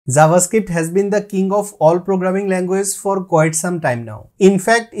JavaScript has been the king of all programming languages for quite some time now. In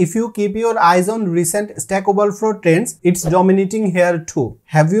fact, if you keep your eyes on recent Stack Overflow trends, it's dominating here too.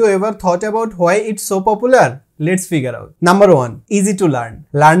 Have you ever thought about why it's so popular? Let's figure out. Number 1. Easy to learn.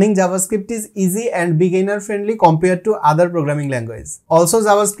 Learning JavaScript is easy and beginner friendly compared to other programming languages. Also,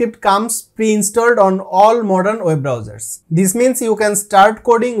 JavaScript comes pre-installed on all modern web browsers. This means you can start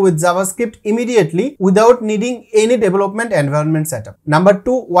coding with JavaScript immediately without needing any development environment setup. Number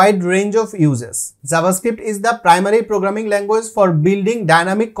 2. Wide range of uses. JavaScript is the primary programming language for building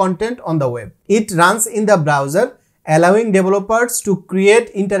dynamic content on the web. It runs in the browser, allowing developers to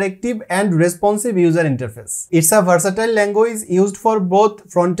create interactive and responsive user interface. It's a versatile language used for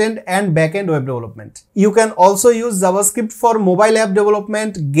both front-end and back-end web development. You can also use JavaScript for mobile app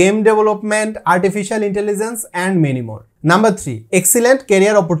development, game development, artificial intelligence, and many more. Number 3. Excellent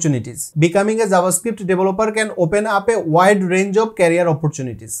career opportunities. Becoming a JavaScript developer can open up a wide range of career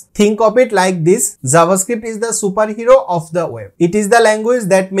opportunities. Think of it like this: JavaScript is the superhero of the web. It is the language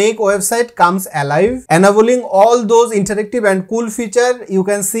that makes website comes alive, enabling all those interactive and cool features you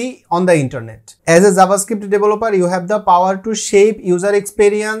can see on the internet. As a JavaScript developer, you have the power to shape user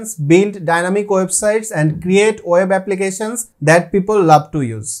experience, build dynamic websites, and create web applications that people love to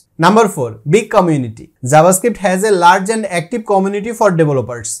use. Number 4. Big community. JavaScript has a large and active community for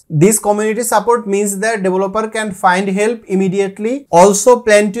developers. This community support means that developer can find help immediately. Also,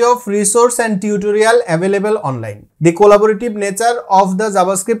 plenty of resource and tutorial available online. The collaborative nature of the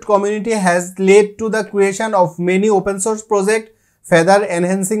JavaScript community has led to the creation of many open source projects, further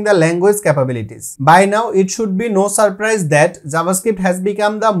enhancing the language capabilities. By now, it should be no surprise that JavaScript has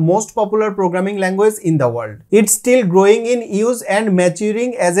become the most popular programming language in the world. It's still growing in use and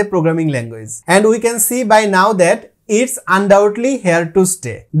maturing as a programming language. And we can see by now that it's undoubtedly here to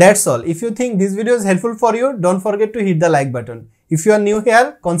stay. That's all. If you think this video is helpful for you, don't forget to hit the like button. If you are new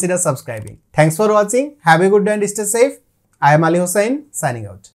here, consider subscribing. Thanks for watching. Have a good day and stay safe. I am Ali Hossain, signing out.